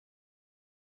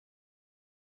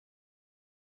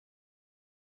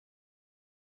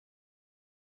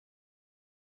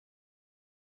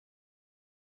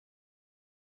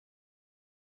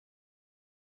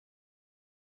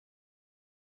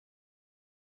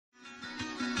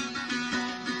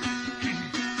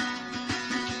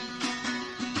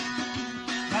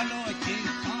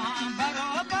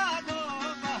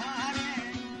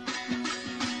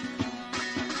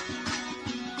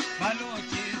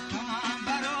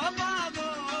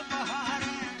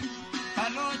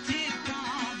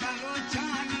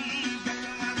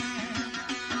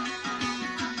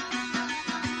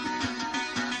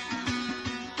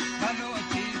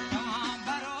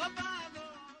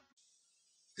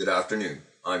Good afternoon,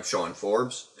 I'm Sean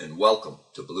Forbes, and welcome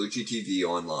to Balochi TV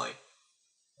Online.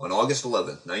 On August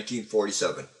 11,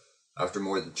 1947, after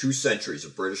more than 2 centuries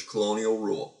of British colonial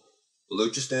rule,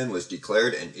 Balochistan was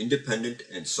declared an independent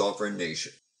and sovereign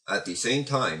nation. At the same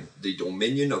time, the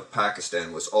Dominion of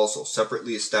Pakistan was also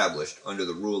separately established under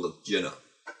the rule of Jinnah.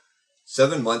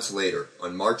 7 months later,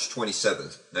 on March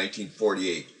 27,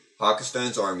 1948,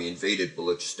 Pakistan's army invaded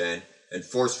Balochistan and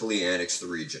forcefully annexed the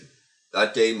region.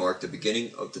 That day marked the beginning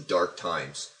of the dark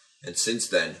times, and since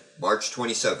then, March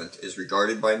 27th is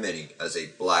regarded by many as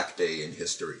a black day in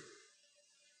history.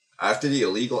 After the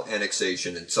illegal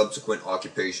annexation and subsequent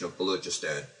occupation of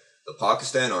Balochistan, the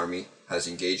Pakistan Army has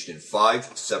engaged in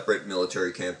 5 separate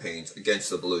military campaigns against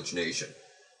the Baloch nation.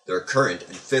 Their current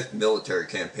and 5th military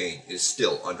campaign is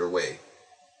still underway.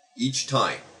 Each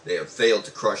time, they have failed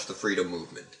to crush the freedom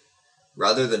movement.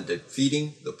 Rather than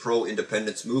defeating the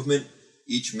pro-independence movement,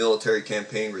 each military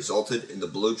campaign resulted in the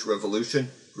Baloch Revolution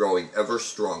growing ever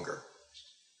stronger.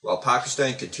 While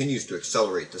Pakistan continues to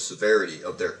accelerate the severity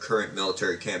of their current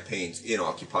military campaigns in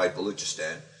occupied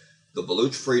Balochistan, the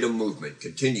Baloch freedom movement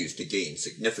continues to gain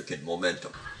significant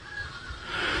momentum.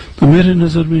 تو میرے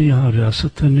نظر میں یہاں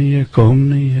ریاست نہیں ہے، قوم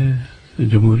نہیں ہے،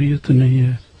 جمہوریت نہیں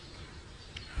ہے،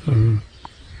 اور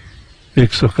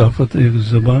ایک ثقافت، ایک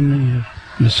زبان نہیں ہے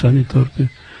لسانی طور پہ،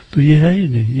 تو یہ ہے ہی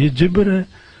نہیں، یہ جبر ہے.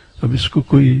 اب اس کو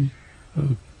کوئی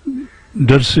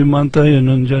ڈر سے مانتا ہے یا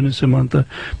نہ جانے سے مانتا ہے.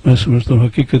 میں سمجھتا ہوں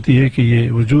حقیقت یہ ہے کہ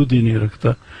یہ وجود ہی نہیں رکھتا.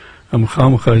 ہم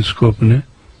خام خواہ اس کو اپنے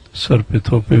سر پہ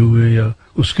تھوپے ہوئے یا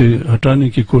اس کے ہٹانے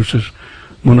کی کوشش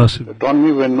مناسب.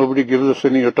 Autonomy, when nobody gives us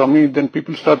any autonomy, then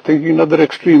people start thinking in other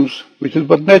extremes, which is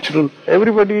but natural.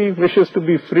 Everybody wishes to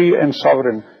be free and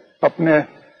sovereign. اپنے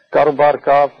کاروبار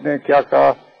کا، اپنے کیا کا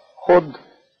خود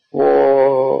وہ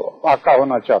آقا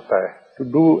ہونا چاہتا ہے. To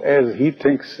do as he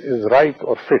thinks is right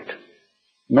or fit.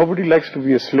 Nobody likes to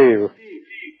be a slave.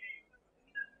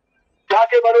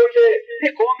 جاکے بلوچے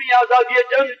ایک قومی آزادی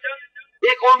جنگ،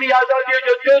 ایک قومی آزادی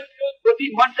جو جد وہی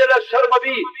منزل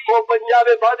سرمبی وہ پنجاب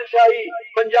بادشاہی،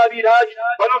 پنجابی راج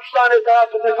بلوچستان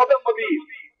اطاعت میں ختم بھی.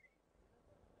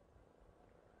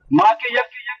 ماں کے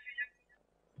یک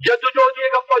جد جودی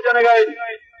ایک اپنا جنگائے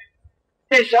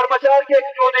اس شرمچار کے ایک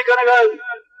جودی کنگائے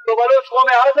تو بلوچ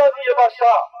قوم آزادی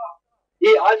بادشاہ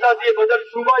یہ آزادی بدل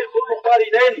صوبائی خود مختاری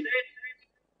نہیں،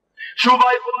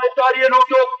 صوبائی خود مختاری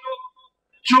نوٹو،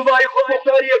 صوبائی خود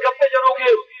مختاری گپے جنوں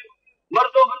کے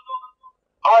مردم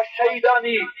آج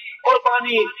شہیدانی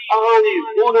قربانی آہانی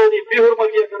خونانی بے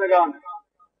حرمتی کنگان.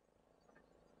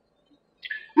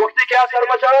 وقت کیا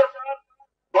سرمچار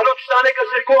بلوچستان کا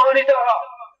سے کوہانی تھا،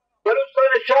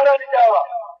 بلوچستان شہرانی تھا،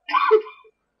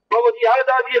 وہی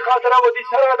آزادی خاطرہ وہی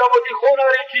سرادہ وہی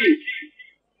خوناری چی.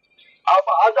 آپ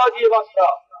آزادی واسطہ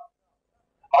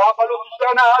آپ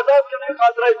بلوچستان آزاد کرنے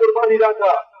خاطرہ قربانی لاتا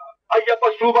ایا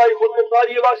پر صوبائی خود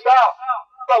مختاری واسطہ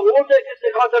تا ووٹ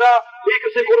کسی خاطرہ ایک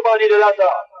سے قربانی لاتا.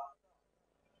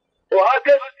 تو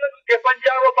آخر کہ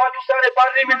پنجاب و پاکستان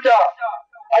پارلیمنٹا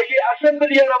ائی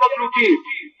اسمبلی ہے مخلوقی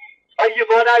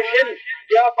ائی ماناشن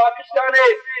یا پاکستان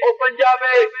او پنجاب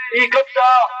ای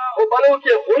قبضہ او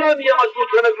بلوچ غلامی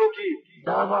مضبوط کنگلوکی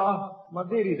دعوا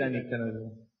مدیری دانی کنگلو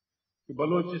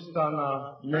بلوچستانا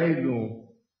نیلوں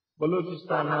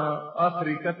بلوچستانا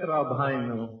آخری قطرہ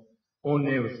بھائنوں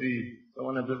اونے وسی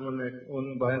سوانا درمنے ان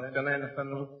بحث کنائے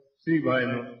نکنوں سی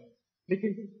بھائنوں. لیکن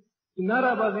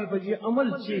نعرہ بازی بجی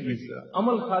عمل چی بیسا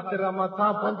عمل خاطرہ ما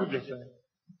تاں پند بیسا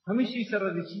ہمیشی سر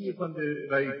دی چیئے پند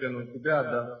رائی کنوں کہ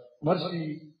بیادا مرشی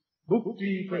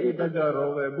بکتی کا ایدگا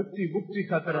روگے بکتی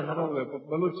خاطرہ نہ روگے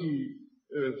بلوچی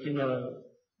کینا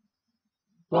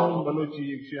قوم بلوچی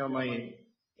شیامائی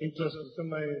انٹرسٹ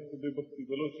سمائے بے بکتی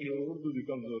بلوچی اور اردو بھی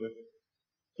کمزور ہے.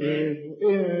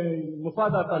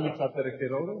 مفادہ تعلق خاطر رکھے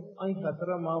رہو آئیں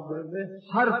خاطرہ ماں بردے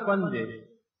ہر پندے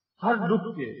ہر دکھ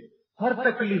کے ہر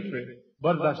تکلیف پہ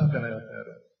برداشت کرنا جاتا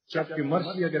ہے. جب کہ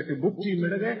مرشی اگر کہ بکتی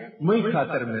مڑ گئے مئی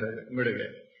خاطر مڑ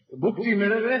گئے بکتی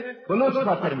مڑ گئے بلوچ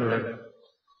خاطر مڑ گئے.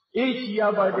 ایک یا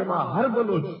باجے ماں ہر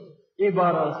بلوچ اے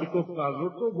بارہ سکوپ کا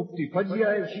روٹو بکتی پھجی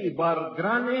آئے شی بار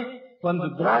گرانے پند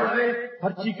درائے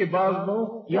ہر چی کے باز بو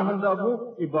یہاں دا بو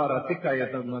عبارہ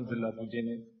تکایت منزلہ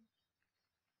پوجینے.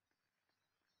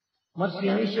 مرسی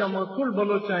ہمیشہ کل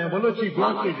بلوچائیں بلوچی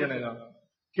گوان کے جنگا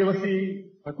کہ وسی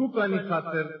حقوقانی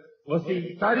خاطر وسی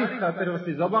تاریخ خاطر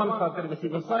وسی زبان خاطر وسی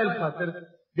وسائل خاطر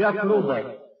بیا کلو بھائی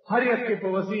ہر ایک کے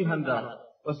پا وسی ہندا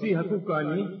وسی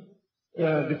حقوقانی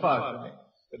دفاع کرنے.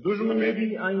 دشمنے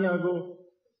بھی آئیں آگو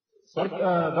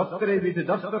دفترے بھی تھے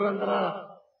دفتر اندرا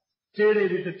چیڑے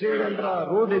بھی تھے چیڑ اندرا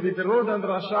روڈے بھی تھے روڈ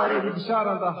اندرا شارے بھی تھے شار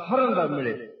اندرا ہر اندر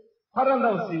ملے ہر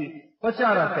اندر وسی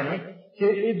پچارا کہیں کہ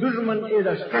یہ دشمن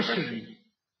ایدہ شکش بھی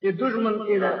ये दुश्मन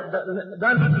के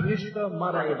दानी रिश्ता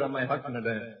मारा ये रमाय हक न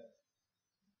दे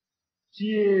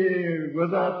चीए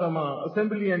वज़ाहत मा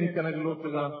असेंबली यानी कनक लोग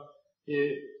का ये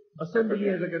असेंबली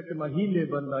अगर के महीने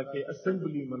बंदा के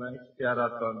असेंबली मना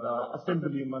इख्तियारात दा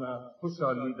असेंबली मना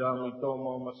खुशहाली दा तो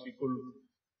मसीकुल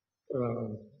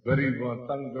गरीब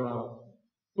तंग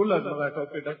कुल मगा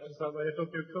टोके डॉक्टर साहब ये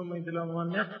टोके तो मैं दिला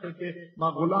मान्य के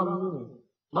मां गुलाम हूं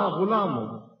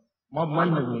मां मन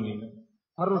नहीं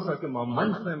हर रोज के मां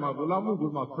मन से मां गुलाम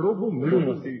हूं मां खड़ोबू मिलू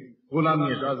मसी गुलामी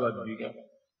आजाद दी गया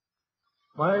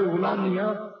मां गुलामिया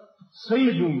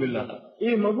सही दूं बिल्ला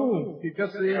ए मबू कि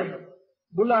कैसे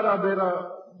बुलारा बेरा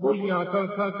बोलियां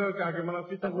के मना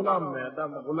सीता गुलाम में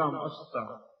अदम गुलाम अस्ता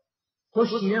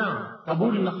खुशियां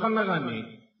कबूल न लगाने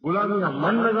गुलामिया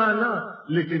मन लगाना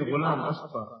लेकिन गुलाम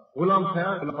अस्ता गुलाम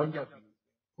ख्याल पंजाबी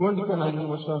कौन को नहीं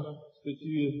मसा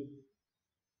चाहिए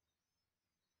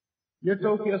ये तो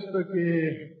कि अस्त के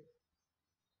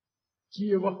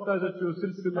चीए वक्त जो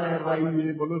सिलसिला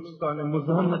राई बलूचिस्तान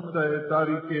मुज़ाहमत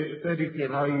तहरीक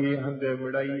राई हंदे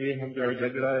मिड़ाई हंदे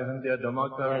झगड़ा हंदे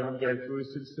धमाका हंदे कोई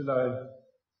सिलसिला है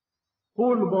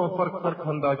कोल बो फर्क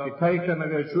हंदा के खाई का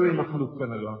नगे शोए मखलूक का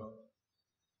नगा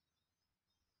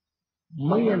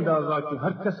मई अंदाजा कि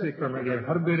हर कसे का नगे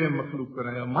हर बेरे मखलूक का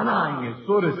नगा मना आएंगे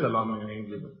सोरे सलाम में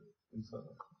आएंगे इंसान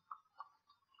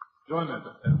जो ना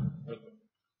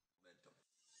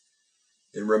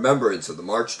In remembrance of the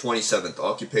March 27th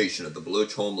occupation of the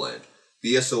Baloch homeland,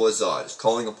 BSO Azad is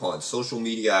calling upon social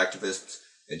media activists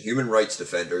and human rights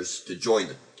defenders to join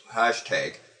the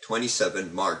hashtag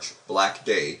 27March Black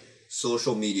Day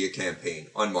social media campaign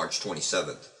on March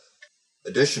 27th.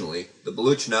 Additionally, the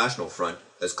Baloch National Front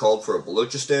has called for a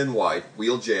Balochistan-wide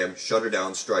wheel jam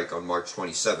shutter-down strike on March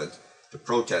 27th to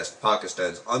protest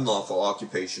Pakistan's unlawful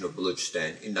occupation of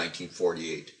Balochistan in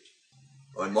 1948.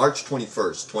 On March 21,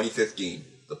 2015,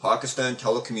 the Pakistan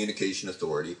Telecommunication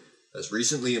Authority has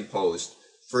recently imposed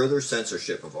further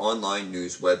censorship of online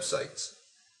news websites.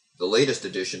 The latest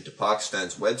addition to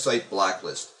Pakistan's website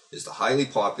blacklist is the highly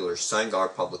popular Sangar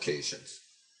Publications.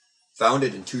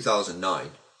 Founded in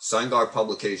 2009, Sangar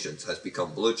Publications has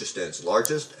become Balochistan's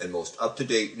largest and most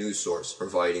up-to-date news source,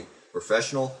 providing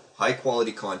professional,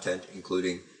 high-quality content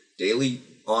including daily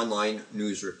online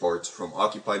news reports from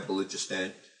occupied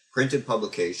Balochistan, printed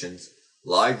publications,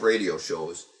 live radio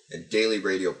shows, and daily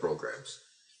radio programs.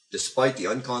 Despite the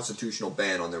unconstitutional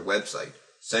ban on their website,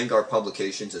 Sangar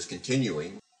Publications is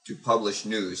continuing to publish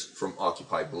news from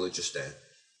occupied Balochistan.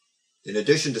 In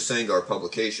addition to Sangar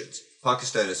Publications,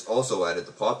 Pakistan has also added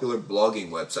the popular blogging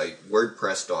website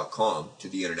WordPress.com to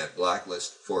the internet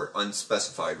blacklist for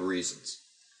unspecified reasons.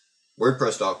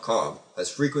 WordPress.com has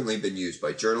frequently been used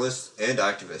by journalists and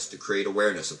activists to create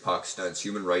awareness of Pakistan's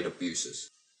human rights abuses.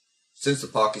 Since the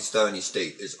Pakistani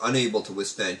state is unable to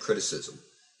withstand criticism,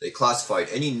 they classified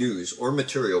any news or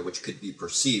material which could be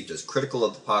perceived as critical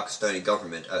of the Pakistani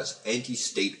government as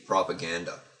anti-state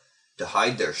propaganda. To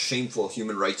hide their shameful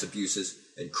human rights abuses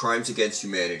and crimes against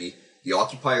humanity, the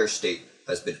occupier state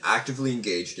has been actively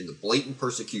engaged in the blatant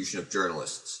persecution of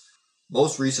journalists.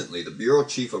 Most recently, the bureau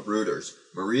chief of Reuters,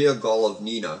 Maria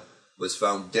Golovnina, was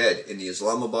found dead in the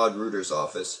Islamabad Reuters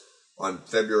office on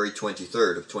February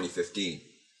 23rd of 2015.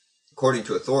 According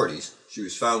to authorities, she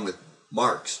was found with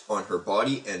marks on her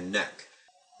body and neck.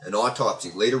 An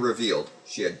autopsy later revealed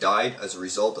she had died as a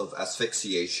result of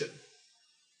asphyxiation.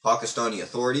 Pakistani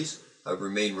authorities have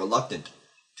remained reluctant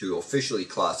to officially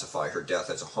classify her death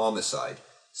as a homicide,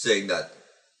 saying that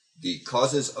the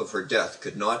causes of her death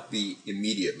could not be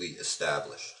immediately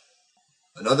established.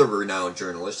 Another renowned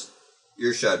journalist,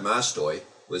 Irshad Mastoy,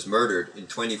 was murdered in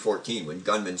 2014 when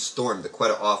gunmen stormed the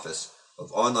Quetta office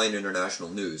of Online International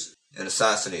News and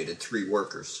assassinated 3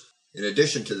 workers. In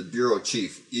addition to the bureau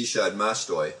chief, Irshad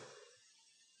Mastoy,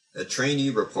 a trainee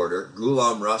reporter,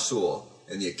 Ghulam Rasool,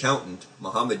 and the accountant,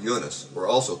 Muhammad Yunus, were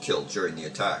also killed during the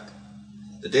attack.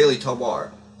 The Daily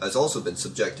Tawar has also been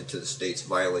subjected to the state's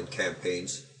violent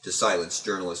campaigns to silence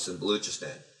journalists in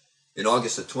Balochistan. In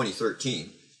August of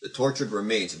 2013, the tortured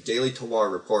remains of Daily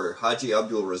Tawar reporter Haji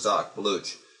Abdul Razak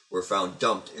Baloch were found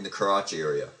dumped in the Karachi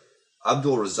area.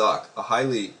 Abdul Razak, a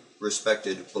highly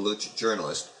respected Baloch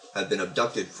journalist, had been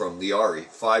abducted from Liari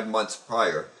 5 months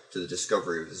prior to the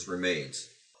discovery of his remains.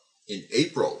 In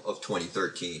April of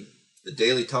 2013, the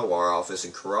Daily Tawar office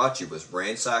in Karachi was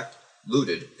ransacked,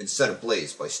 looted, and set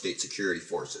ablaze by state security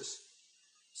forces.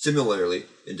 Similarly,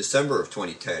 in December of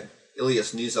 2010,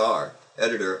 Ilyas Nizar,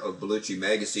 editor of Balochi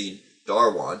magazine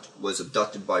Darwant, was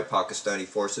abducted by Pakistani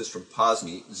forces from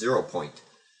Pasni 0 Point.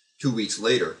 2 weeks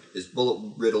later, his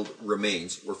bullet-riddled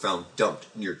remains were found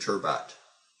dumped near Turbat.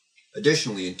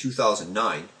 Additionally, in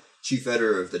 2009, chief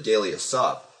editor of the Daily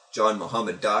Asaf, John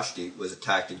Mohammed Dashti, was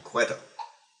attacked in Quetta.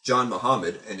 John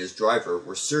Mohammed and his driver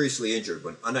were seriously injured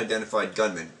when unidentified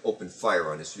gunmen opened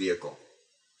fire on his vehicle.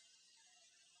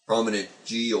 Prominent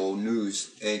GEO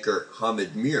News anchor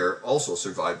Hamid Mir also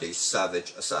survived a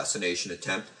savage assassination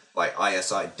attempt by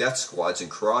ISI death squads in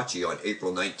Karachi on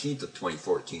April 19th of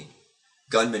 2014.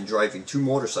 Gunmen driving 2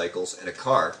 motorcycles and a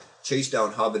car chased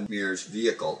down Hamid Mir's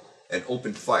vehicle and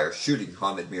opened fire, shooting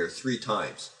Hamid Mir 3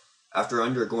 times. After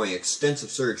undergoing extensive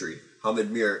surgery,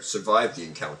 Hamid Mir survived the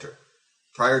encounter.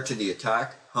 Prior to the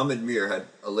attack, Hamid Mir had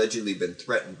allegedly been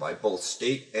threatened by both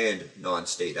state and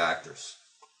non-state actors.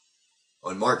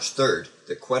 On March 3rd,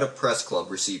 the Quetta Press Club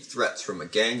received threats from a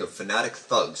gang of fanatic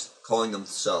thugs calling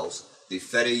themselves the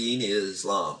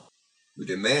Fedayeen-e-Islam, who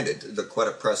demanded the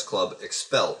Quetta Press Club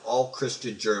expel all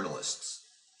Christian journalists.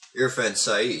 Irfan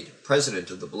Saeed, president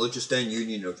of the Balochistan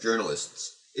Union of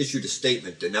Journalists, issued a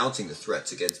statement denouncing the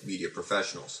threats against media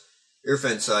professionals.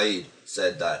 Irfan Saeed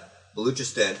said that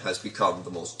Balochistan has become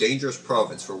the most dangerous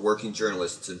province for working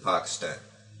journalists in Pakistan.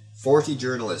 40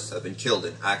 journalists have been killed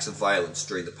in acts of violence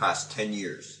during the past 10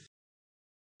 years.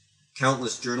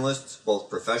 Countless journalists, both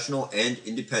professional and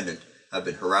independent, have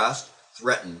been harassed,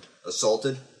 threatened,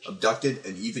 assaulted, abducted,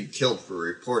 and even killed for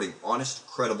reporting honest,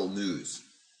 credible news.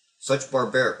 Such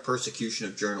barbaric persecution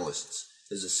of journalists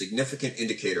is a significant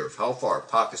indicator of how far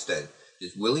Pakistan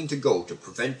is willing to go to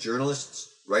prevent journalists,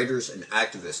 writers, and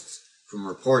activists from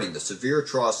reporting the severe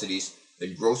atrocities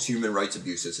and gross human rights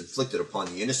abuses inflicted upon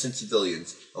the innocent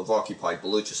civilians of occupied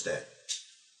Balochistan.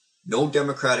 No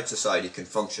democratic society can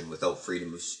function without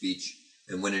freedom of speech,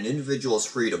 and when an individual's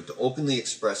freedom to openly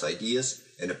express ideas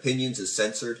and opinions is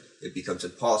censored, it becomes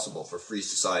impossible for free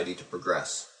society to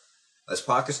progress. As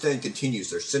Pakistan continues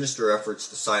their sinister efforts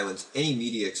to silence any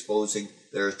media exposing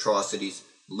their atrocities,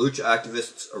 Baloch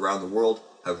activists around the world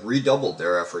have redoubled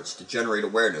their efforts to generate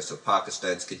awareness of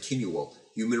Pakistan's continual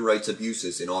human rights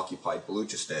abuses in occupied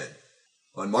Balochistan.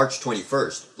 On March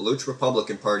 21st, Baloch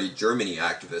Republican Party Germany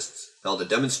activists held a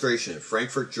demonstration in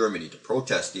Frankfurt, Germany to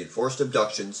protest the enforced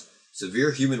abductions,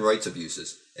 severe human rights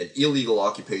abuses, and illegal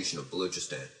occupation of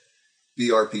Balochistan.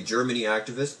 BRP Germany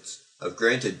activists have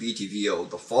granted BTVO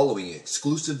the following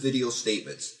exclusive video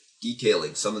statements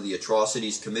detailing some of the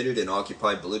atrocities committed in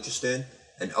occupied Balochistan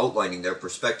and outlining their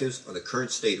perspectives on the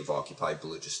current state of occupied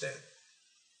Balochistan.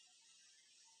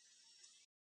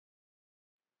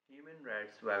 Human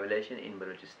rights violation in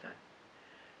Balochistan.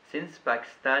 Since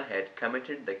Pakistan had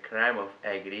committed the crime of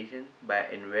aggression by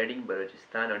invading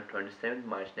Balochistan on 27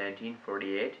 March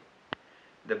 1948,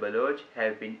 the Baloch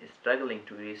have been struggling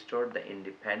to restore the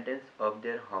independence of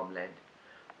their homeland.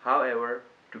 However,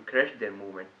 to crush their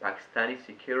movement, Pakistani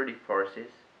security forces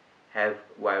have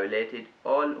violated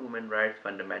all human rights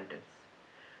fundamentals.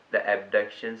 The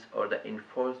abductions or the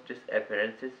enforced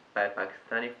disappearances by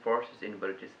Pakistani forces in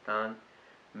Balochistan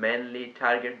mainly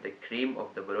target the cream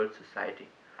of the Baloch society.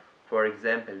 For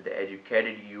example, the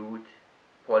educated youth,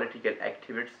 political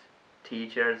activists,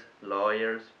 teachers,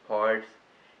 lawyers, poets,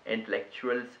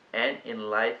 intellectuals, and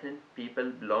enlightened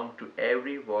people belong to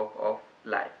every walk of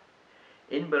life.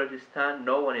 In Balochistan,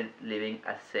 no one is living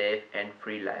a safe and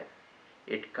free life.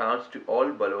 It counts to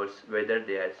all Balochs, whether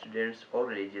they are students or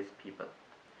religious people.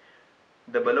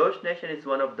 The Baloch nation is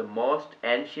one of the most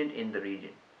ancient in the region.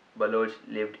 Baloch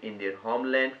lived in their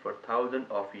homeland for thousands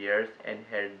of years and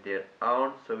had their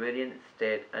own sovereign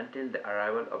state until the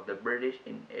arrival of the British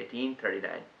in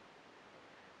 1839.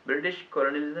 British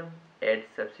colonialism and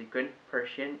subsequent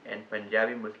Persian and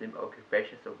Punjabi Muslim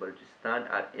occupations of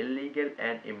Balochistan are illegal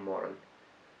and immoral.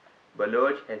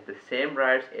 Baloch has the same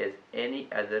rights as any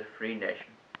other free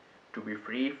nation, to be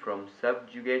free from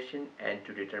subjugation and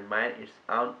to determine its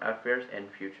own affairs and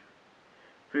future.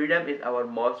 Freedom is our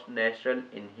most natural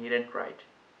inherent right.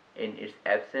 In its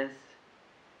absence,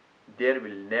 there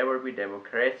will never be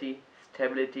democracy,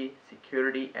 stability,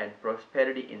 security, and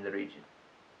prosperity in the region.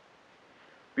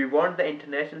 We want the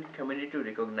international community to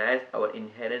recognize our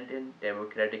inherent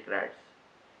democratic rights.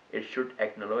 It should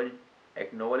acknowledge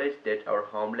that our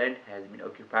homeland has been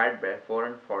occupied by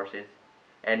foreign forces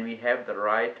and we have the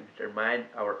right to determine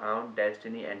our own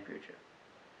destiny and future.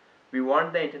 We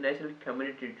want the international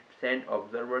community to send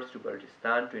observers to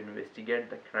Balochistan to investigate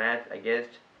the crimes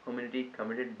against humanity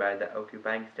committed by the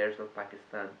occupying states of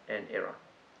Pakistan and Iran.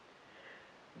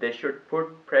 They should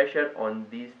put pressure on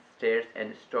these states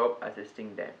and stop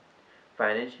assisting them,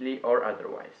 financially or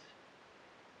otherwise.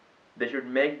 They should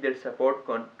make their support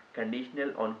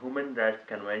conditional on human rights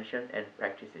conventions and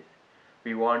practices.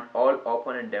 We want all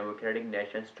open and democratic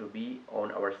nations to be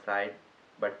on our side,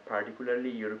 but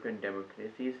particularly European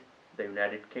democracies, the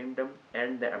United Kingdom,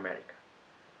 and the America.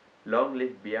 Long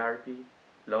live BRP,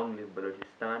 Long live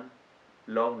Balochistan.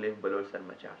 Long live Baloch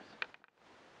Sarmachars.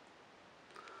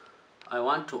 I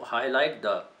want to highlight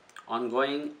the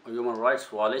ongoing human rights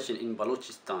violation in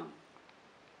Balochistan.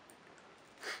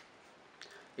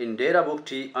 In Dera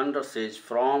Bukti under siege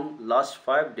from last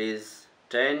 5 days,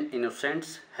 10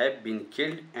 innocents have been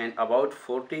killed and about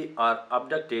 40 are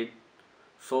abducted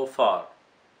so far.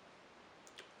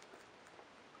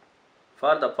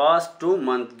 For the past 2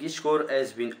 months, Gishkor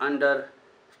has been under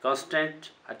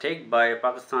constant attack by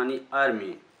Pakistani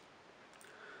army.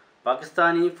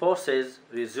 Pakistani forces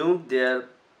resumed their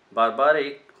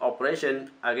barbaric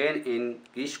operation again in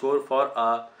Gishkor for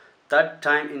a third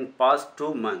time in past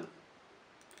 2 months.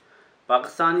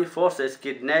 Pakistani forces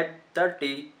kidnapped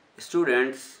 30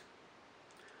 students,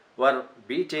 were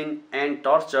beaten and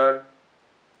tortured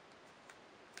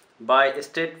by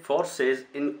state forces,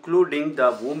 including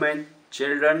the women,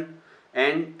 children,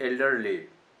 and elderly.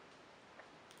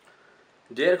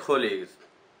 Dear colleagues,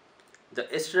 the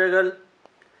struggle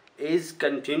is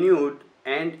continued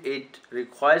and it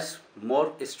requires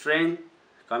more strength,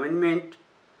 commitment,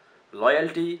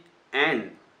 loyalty,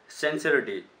 and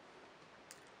sincerity.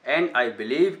 And I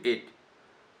believe it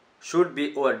should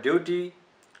be our duty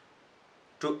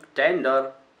to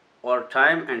tender our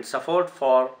time and support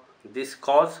for this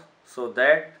cause so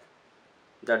that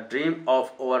the dream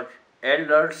of our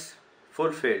elders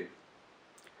fulfilled.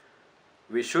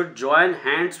 We should join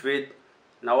hands with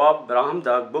Nawab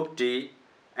Brahmdag Bukti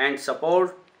and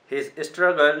support his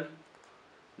struggle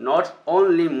not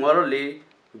only morally,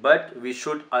 but we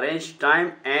should arrange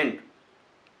time and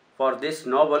for this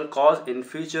noble cause in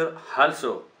future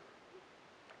also.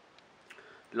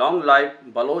 Long live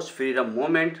Baloch Freedom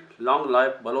Movement, long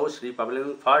live Baloch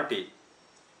Republican Party.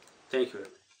 Thank you.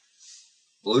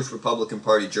 Baloch Republican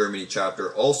Party Germany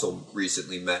chapter also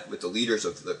recently met with the leaders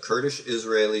of the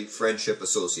Kurdish-Israeli Friendship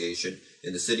Association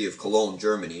in the city of Cologne,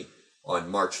 Germany on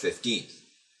March 15th.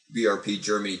 BRP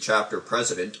Germany chapter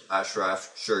president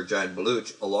Ashraf Sherjan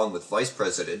Baloch, along with vice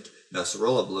president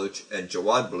Nasrullah Baloch and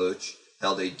Jawad Baloch,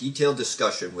 held a detailed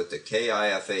discussion with the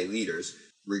KIFA leaders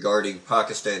regarding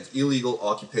Pakistan's illegal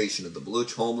occupation of the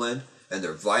Baloch homeland and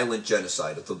their violent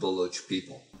genocide of the Baloch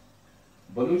people.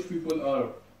 Baloch people are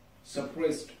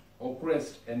suppressed,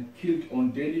 oppressed and killed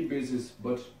on daily basis,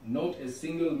 but not a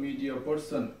single media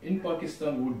person in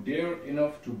Pakistan would dare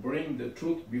enough to bring the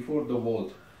truth before the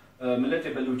world. ملت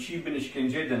بلوچی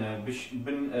بنشکنجه دنه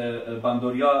بن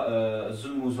باندوریا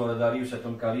ظلم و زورداری و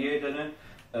ستمکاری دنه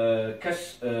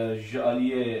کس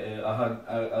جالیه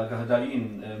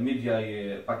آگاهدارین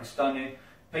میدیای پاکستان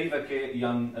پیوه که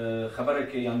یان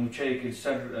خبره که یان نوچه که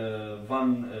سر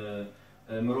وان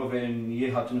مروین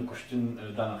یه هاتن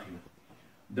کشتن دانخیم.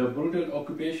 The brutal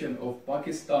occupation of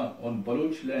Pakistan on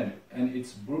Baloch land and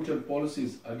its brutal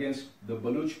policies against the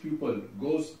Baloch people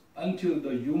goes until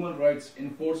the human rights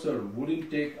enforcer wouldn't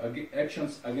take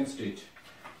actions against it.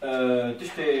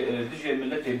 تشتي دجي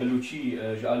ملت بلوچی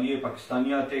جالیه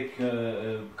پاکستانیا تک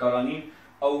کارانین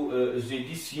او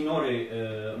زیدی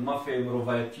سینوره مافه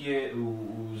مروایتیه و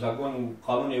زاگون و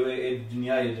قانون و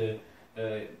دنیای ده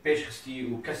پیش خستی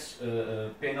و کس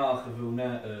پینا آخر و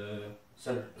نه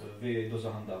سر و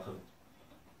دوزهان داخل.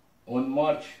 On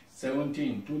March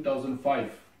 17, 2005,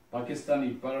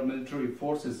 Pakistani paramilitary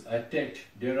forces attacked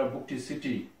Dera Bukti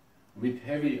city with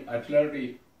heavy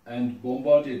artillery and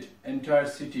bombarded entire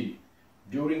city,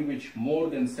 during which more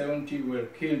than 70 were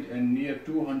killed and near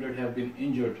 200 have been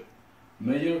injured.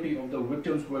 Majority of the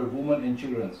victims were women and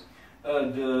children.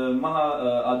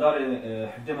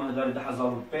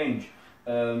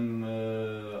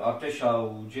 ارتشا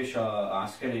و جيش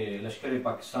عسكري لشكري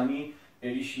باكستاني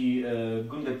إيشي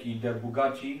جندكي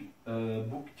دربوغاتي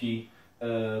بوكتي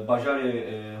باجاري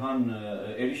هان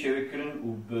إيشي وكرن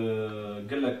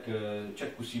وبقلك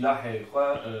تشكو سلاح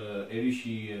خوا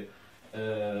إيشي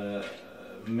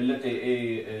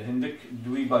ملتي هندك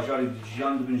دوي باجاري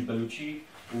دجيان دبنج بلوچي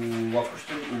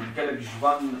ووقشتن وبقلك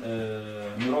جوان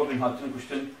مروبن هاتن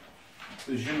كشتن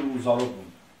جنو زاروبن.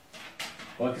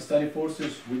 Pakistani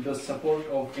forces, with the support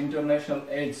of international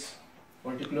aids,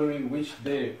 particularly which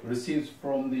they received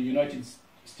from the United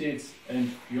States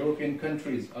and European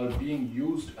countries, are being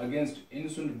used against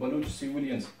innocent Baloch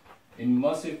civilians in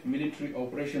massive military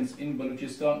operations in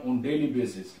Balochistan on daily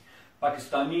basis.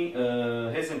 Pakistani,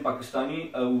 هزم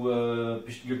Pakistani أو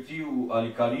بشتغرتي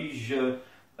وآليكاري ج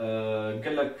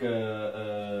قلك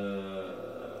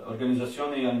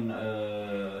organizationen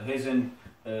هزم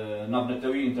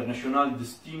نابنتوي انترناشونال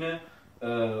دستينه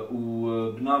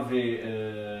وبنافي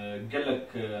قالك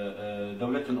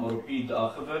دولة أوروبية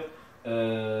داخله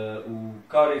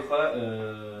وكاريخة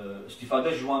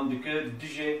استفادة جوان دك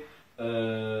دجي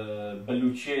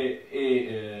بلوچه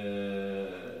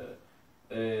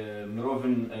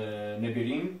مروفن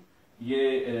نبرين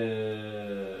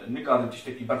نقارن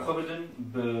تشتكي برخو بدن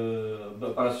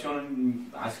بأوبراسيون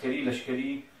عسكري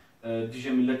لشكري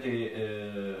ديجا ملت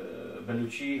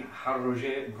Balochi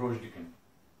حروجه بروج دكن.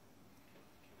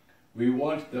 We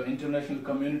want the international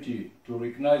community to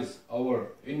recognize our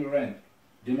inherent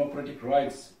democratic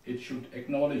rights. It should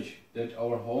acknowledge that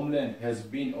our homeland has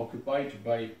been occupied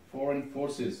by foreign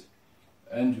forces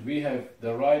and we have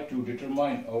the right to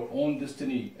determine our own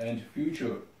destiny and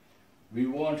future. We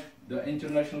want the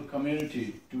international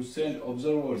community to send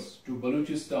observers to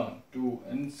Balochistan to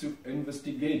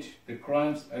investigate the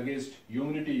crimes against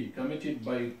humanity committed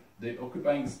by the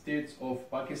occupying states of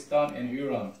Pakistan and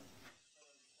Iran.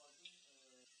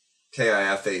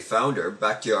 KIFA founder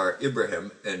Bakhtiar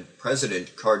Ibrahim and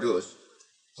President Karduz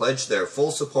pledged their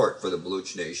full support for the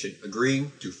Baloch nation,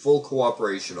 agreeing to full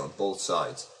cooperation on both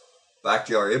sides.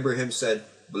 Bakhtiar Ibrahim said,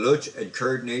 "Baloch and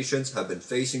Kurd nations have been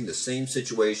facing the same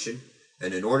situation,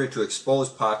 and in order to expose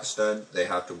Pakistan, they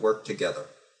have to work together."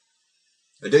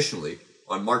 Additionally,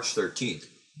 on March 13th,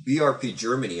 BRP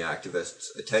Germany activists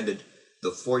attended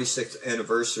the 46th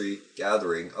anniversary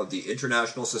gathering of the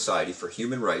International Society for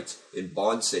Human Rights in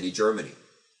Bonn City, Germany.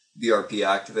 BRP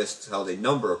activists held a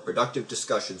number of productive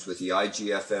discussions with the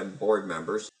IGFM board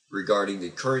members regarding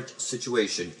the current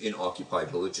situation in occupied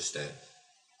Balochistan.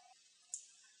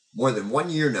 More than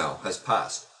 1 year now has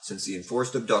passed since the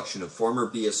enforced abduction of former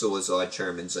BSO Azad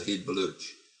chairman Zahid Baloch.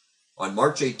 On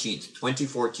March 18,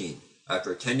 2014,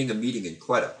 after attending a meeting in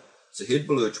Quetta, Zahid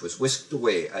Baloch was whisked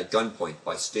away at gunpoint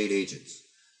by state agents.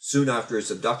 Soon after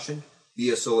his abduction,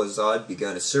 BSO Azad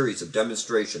began a series of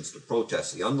demonstrations to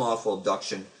protest the unlawful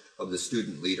abduction of the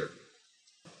student leader.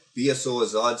 BSO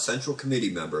Azad Central Committee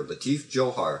member Latif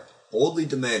Johar boldly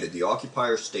demanded the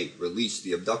occupier state release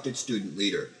the abducted student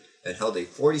leader and held a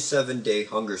 47-day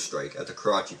hunger strike at the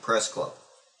Karachi Press Club.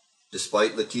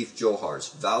 Despite Latif Johar's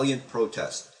valiant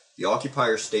protest, the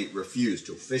occupier state refused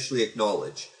to officially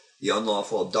acknowledge the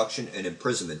unlawful abduction and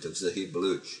imprisonment of Zahid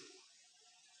Baloch.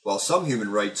 While some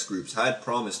human rights groups had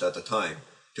promised at the time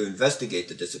to investigate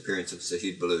the disappearance of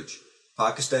Zahid Baloch,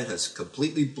 Pakistan has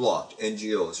completely blocked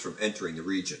NGOs from entering the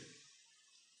region.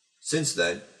 Since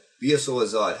then, BSO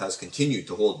Azad has continued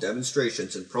to hold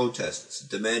demonstrations and protests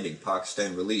demanding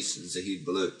Pakistan release Zahid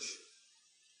Baloch.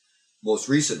 Most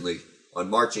recently,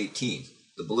 on March 18th,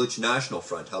 the Baloch National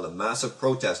Front held a massive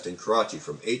protest in Karachi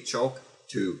from 8 Chowk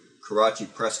to Karachi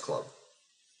Press Club.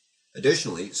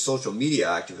 Additionally, social media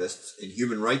activists and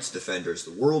human rights defenders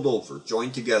the world over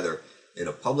joined together in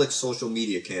a public social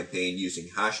media campaign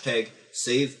using hashtag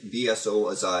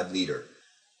 #SaveBSOAzadLeader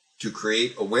to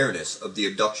create awareness of the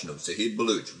abduction of Zahid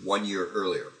Baloch 1 year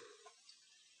earlier.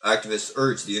 Activists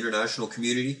urged the international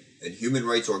community and human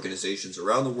rights organizations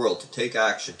around the world to take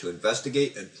action to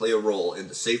investigate and play a role in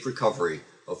the safe recovery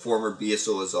of former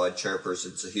BSO Azad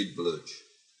chairperson Zahid Baloch.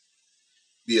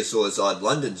 BSO Azad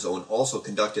London Zone also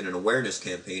conducted an awareness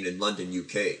campaign in London,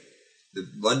 UK. The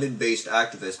London-based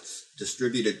activists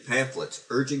distributed pamphlets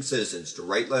urging citizens to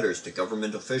write letters to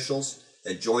government officials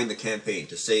and join the campaign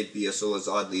to save BSO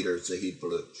Azad leader Zahid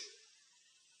Baloch.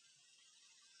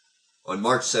 On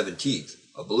March 17th,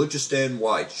 a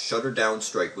Balochistan-wide shuttered-down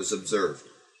strike was observed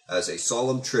as a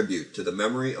solemn tribute to the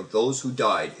memory of those who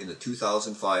died in the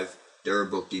 2005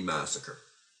 Darabukti massacre.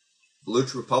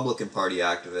 Baloch Republican Party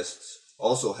activists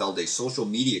also held a social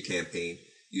media campaign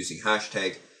using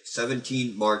hashtag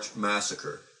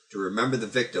 17MarchMassacre to remember the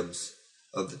victims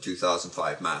of the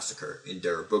 2005 massacre in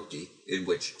Darabukti, in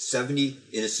which 70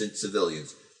 innocent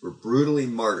civilians were brutally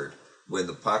martyred when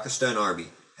the Pakistan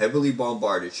Army heavily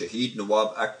bombarded Shahid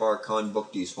Nawab Akbar Khan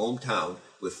Bukti's hometown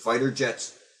with fighter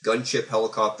jets, gunship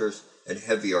helicopters, and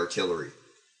heavy artillery.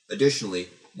 Additionally,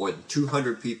 more than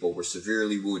 200 people were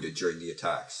severely wounded during the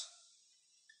attacks.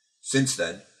 Since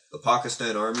then, the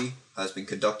Pakistan Army has been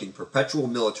conducting perpetual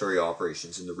military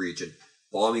operations in the region,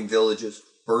 bombing villages,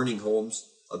 burning homes,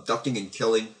 abducting and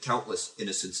killing countless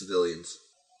innocent civilians.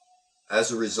 As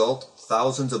a result,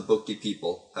 thousands of Bukti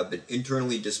people have been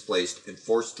internally displaced and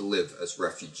forced to live as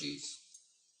refugees.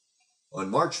 On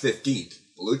March 15th,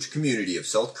 Baloch community of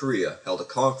South Korea held a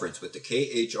conference with the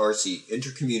KHRC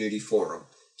Intercommunity Forum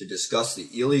to discuss the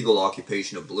illegal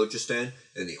occupation of Balochistan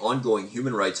and the ongoing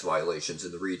human rights violations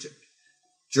in the region.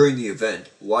 During the event,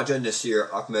 Waja Nasir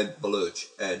Ahmed Baloch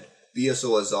and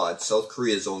BSO Azad South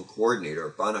Korea Zone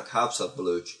Coordinator Banak Hafsat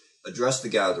Baloch addressed the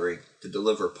gathering to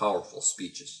deliver powerful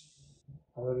speeches.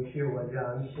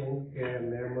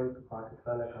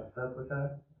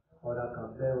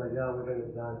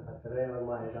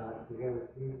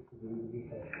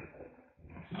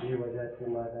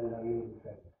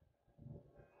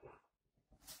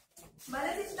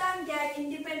 Balochistan got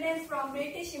independence from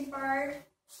British Empire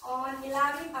on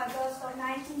 11 August of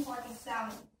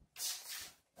 1947.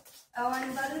 On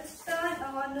Balochistan,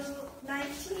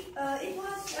 it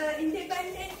was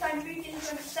independent country till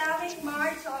 27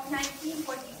 March of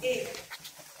 1948.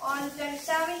 On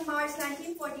 27 March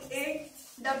 1948,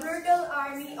 the brutal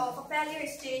army of a failure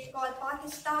state called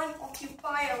Pakistan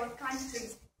occupied our country.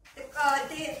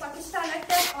 Pakistan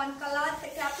attacked on Kalat, the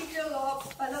capital of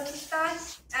Balochistan,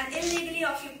 and illegally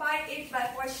occupied it by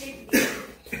forcibly.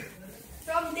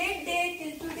 From that day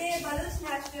till today, Baloch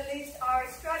nationalists are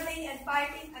struggling and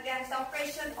fighting against the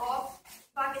oppression of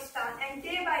Pakistan. And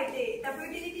day by day, the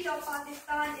brutality of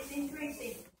Pakistan is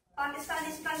increasing. Pakistan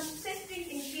is consistently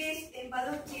engaged in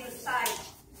Baloch genocide.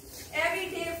 Every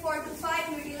day, 4 to 5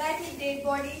 mutilated dead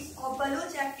bodies of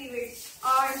Baloch activists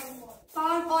are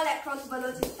found all across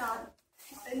Balochistan.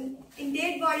 In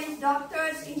dead bodies,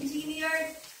 doctors,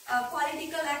 engineers,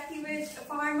 political activists,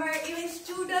 farmers, even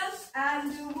students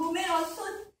and women, also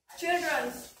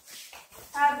children,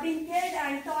 have been killed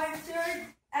and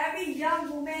tortured. Every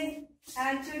young woman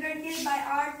and children killed by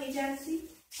art agency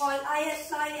called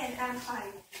ISI and MI.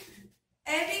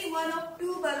 Every one of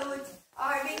 2 Baloch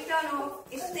are victims of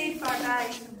state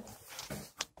barbarism.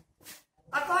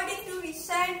 According to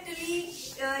recently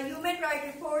human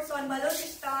rights reports on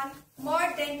Balochistan,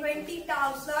 more than 20,000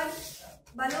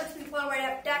 Baloch people were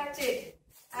abducted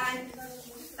and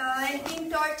being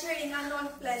tortured in unknown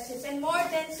places, and more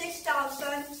than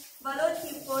 6,000 Baloch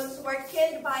people were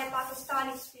killed by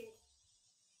Pakistani state.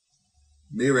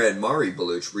 Mirad Mari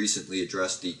Baloch recently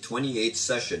addressed the 28th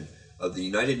session of the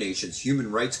United Nations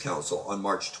Human Rights Council on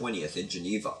March 20th in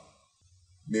Geneva.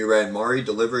 Mirad Mari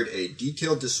delivered a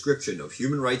detailed description of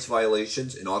human rights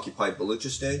violations in occupied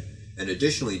Balochistan and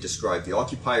additionally described the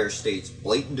occupier state's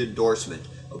blatant endorsement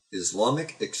of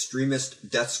Islamic extremist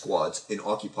death squads in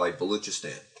occupied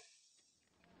Balochistan.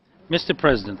 Mr.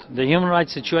 President, the human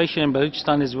rights situation in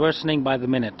Balochistan is worsening by the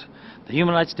minute. The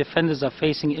human rights defenders are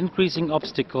facing increasing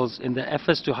obstacles in their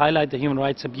efforts to highlight the human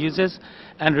rights abuses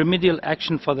and remedial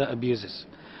action for the abuses.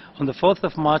 On the 4th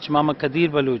of March, Mama Kadir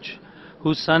Baloch,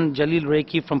 whose son Jalil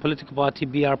Reiki from political party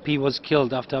BRP was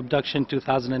killed after abduction in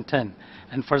 2010,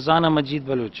 and Farzana Majid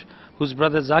Baloch, whose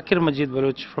brother Zakir Majid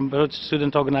Baloch from Baloch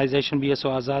student organization BSO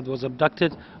Azad was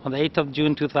abducted on the 8th of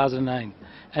June 2009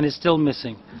 and is still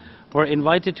missing, were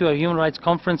invited to a human rights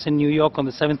conference in New York on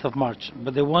the 7th of March,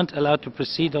 but they weren't allowed to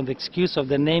proceed on the excuse of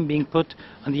their name being put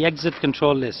on the exit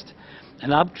control list,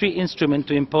 an arbitrary instrument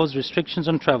to impose restrictions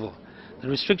on travel. The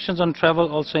restrictions on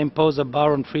travel also impose a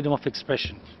bar on freedom of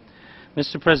expression.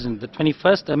 Mr. President, the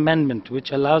 21st Amendment,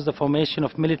 which allows the formation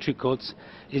of military courts,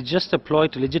 is just a ploy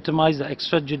to legitimize the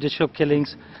extrajudicial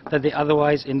killings that they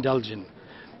otherwise indulge in.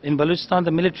 In Balochistan,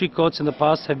 the military courts in the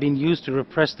past have been used to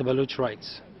repress the Baloch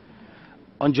rights.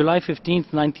 On July 15,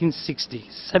 1960,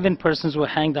 7 persons were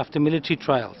hanged after military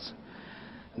trials.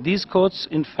 These courts,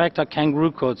 in fact, are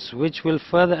kangaroo courts, which will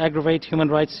further aggravate human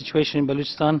rights situation in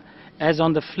Balochistan, as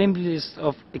on the flimsiest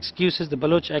of excuses, the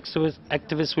Baloch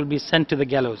activists will be sent to the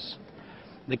gallows.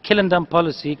 The kill and dump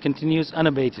policy continues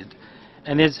unabated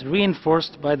and is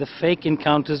reinforced by the fake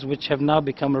encounters which have now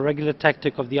become a regular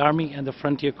tactic of the army and the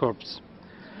frontier corps,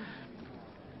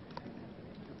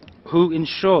 who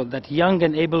ensure that young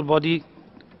and able-bodied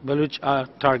Baloch are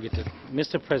targeted.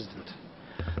 Mr. President,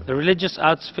 the religious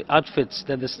outfits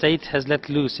that the state has let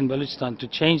loose in Balochistan to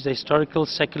change the historical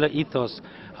secular ethos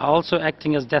are also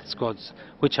acting as death squads,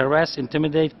 which harass,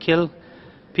 intimidate, kill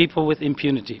people with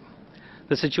impunity.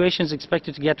 The situation is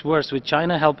expected to get worse, with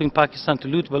China helping Pakistan to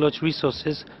loot Baloch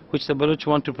resources, which the Baloch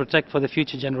want to protect for the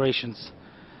future generations.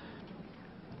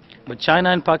 But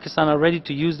China and Pakistan are ready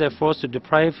to use their force to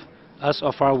deprive us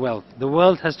of our wealth. The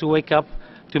world has to wake up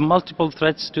to multiple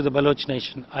threats to the Baloch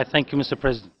nation. I thank you, Mr.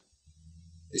 President.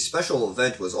 A special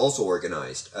event was also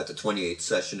organized at the 28th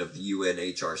session of the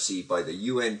UNHRC by the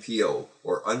UNPO,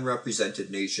 or Unrepresented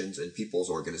Nations and Peoples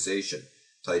Organization,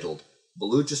 titled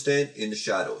Balochistan in the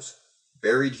Shadows: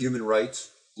 Buried Human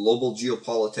Rights, Global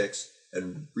Geopolitics,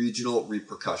 and Regional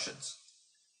Repercussions.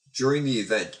 During the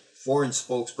event, foreign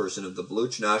spokesperson of the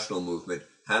Baloch National Movement,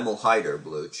 Hamel Haider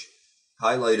Baloch,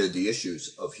 highlighted the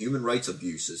issues of human rights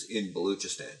abuses in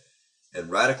Balochistan and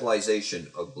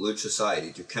radicalization of Baloch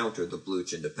society to counter the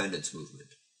Baloch independence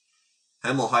movement.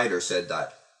 Hamel Haider said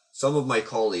that some of my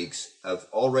colleagues have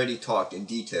already talked in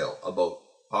detail about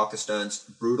Pakistan's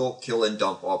brutal kill and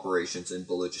dump operations in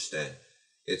Balochistan.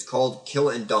 It's called kill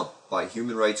and dump by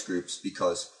human rights groups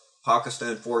because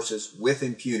Pakistan forces with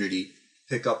impunity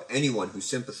pick up anyone who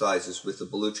sympathizes with the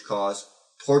Baloch cause,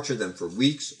 torture them for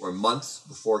weeks or months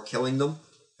before killing them,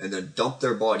 and then dump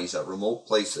their bodies at remote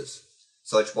places.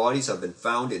 Such bodies have been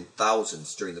found in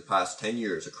thousands during the past 10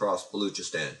 years across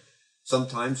Balochistan,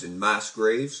 sometimes in mass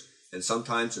graves and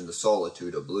sometimes in the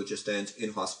solitude of Balochistan's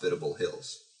inhospitable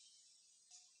hills.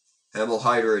 Hamel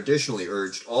Hyder additionally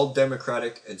urged all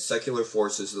democratic and secular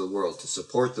forces of the world to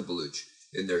support the Baloch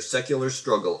in their secular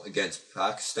struggle against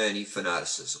Pakistani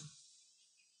fanaticism.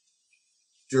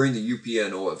 During the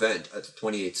UPNO event at the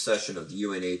 28th session of the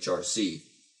UNHRC,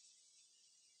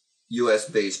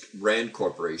 US-based RAND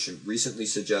Corporation recently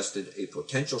suggested a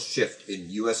potential shift in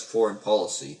US foreign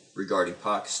policy regarding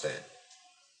Pakistan.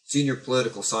 Senior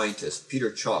political scientist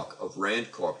Peter Chalk of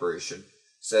RAND Corporation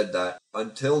said that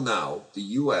until now, the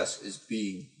US is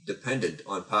being dependent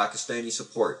on Pakistani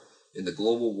support in the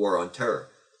global war on terror,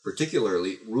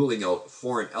 particularly ruling out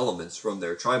foreign elements from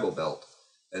their tribal belt,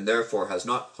 and therefore has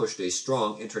not pushed a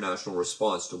strong international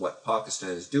response to what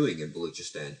Pakistan is doing in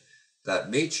Balochistan.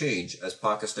 That may change as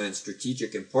Pakistan's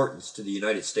strategic importance to the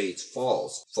United States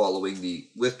falls following the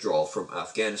withdrawal from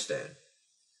Afghanistan.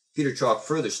 Peter Chalk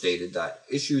further stated that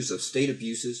issues of state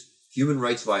abuses, human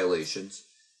rights violations,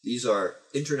 these are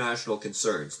international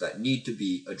concerns that need to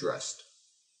be addressed.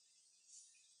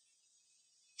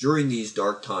 During these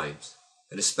dark times,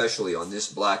 and especially on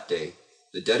this Black Day,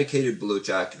 the dedicated Baloch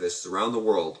activists around the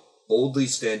world boldly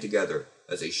stand together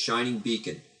as a shining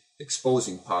beacon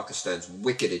exposing Pakistan's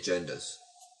wicked agendas.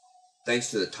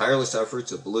 Thanks to the tireless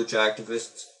efforts of Baloch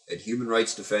activists and human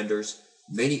rights defenders,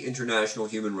 many international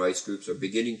human rights groups are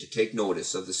beginning to take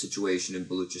notice of the situation in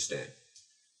Balochistan.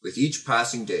 With each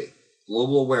passing day,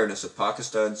 global awareness of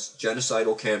Pakistan's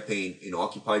genocidal campaign in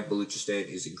occupied Balochistan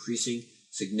is increasing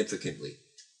significantly.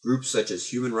 Groups such as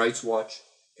Human Rights Watch,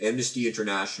 Amnesty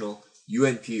International,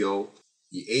 UNPO,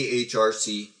 the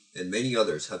AHRC, and many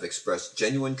others have expressed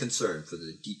genuine concern for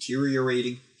the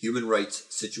deteriorating human rights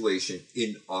situation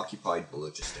in occupied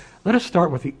Balochistan. Let us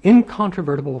start with the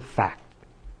incontrovertible fact,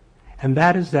 and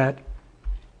that is that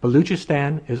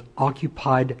Balochistan is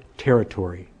occupied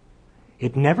territory.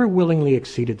 It never willingly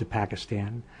acceded to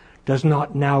Pakistan, does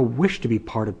not now wish to be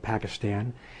part of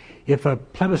Pakistan. If a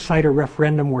plebiscite or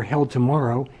referendum were held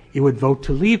tomorrow, it would vote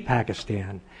to leave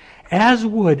Pakistan, as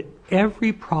would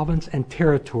every province and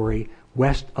territory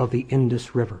west of the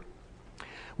Indus River.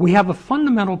 We have a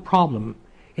fundamental problem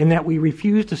in that we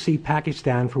refuse to see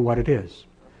Pakistan for what it is.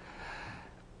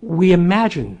 We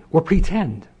imagine or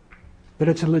pretend that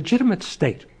it's a legitimate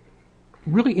state,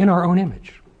 really in our own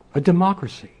image, a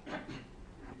democracy.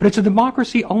 But it's a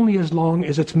democracy only as long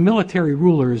as its military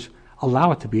rulers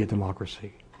allow it to be a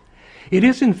democracy. It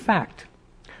is, in fact,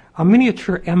 a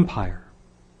miniature empire.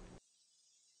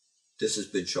 This has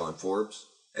been Sean Forbes,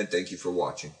 and thank you for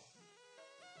watching.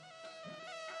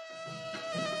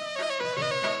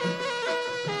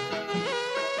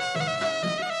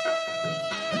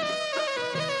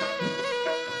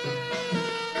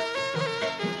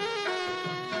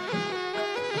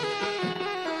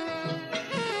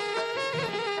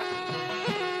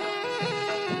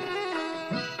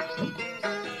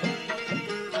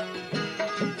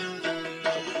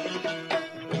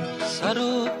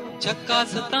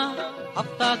 चक्कासता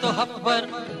हफ्ता तो हफ्बर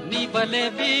नी बले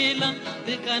बेला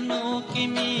दिकनो की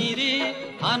मीरे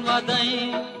आनवादाई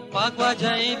पागवा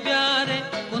जाए प्यारे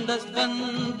कुंदस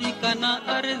बंदी कना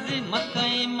अर्जी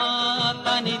मकई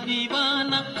माता नी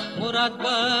दीवाना मुराद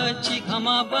बच्ची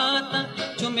घमा बाता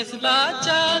चुमिसला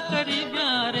चा करी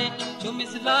प्यारे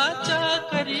चुमिसला चा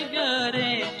करी प्यारे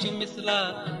चुमिसला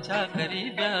चा करी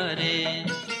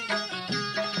प्यारे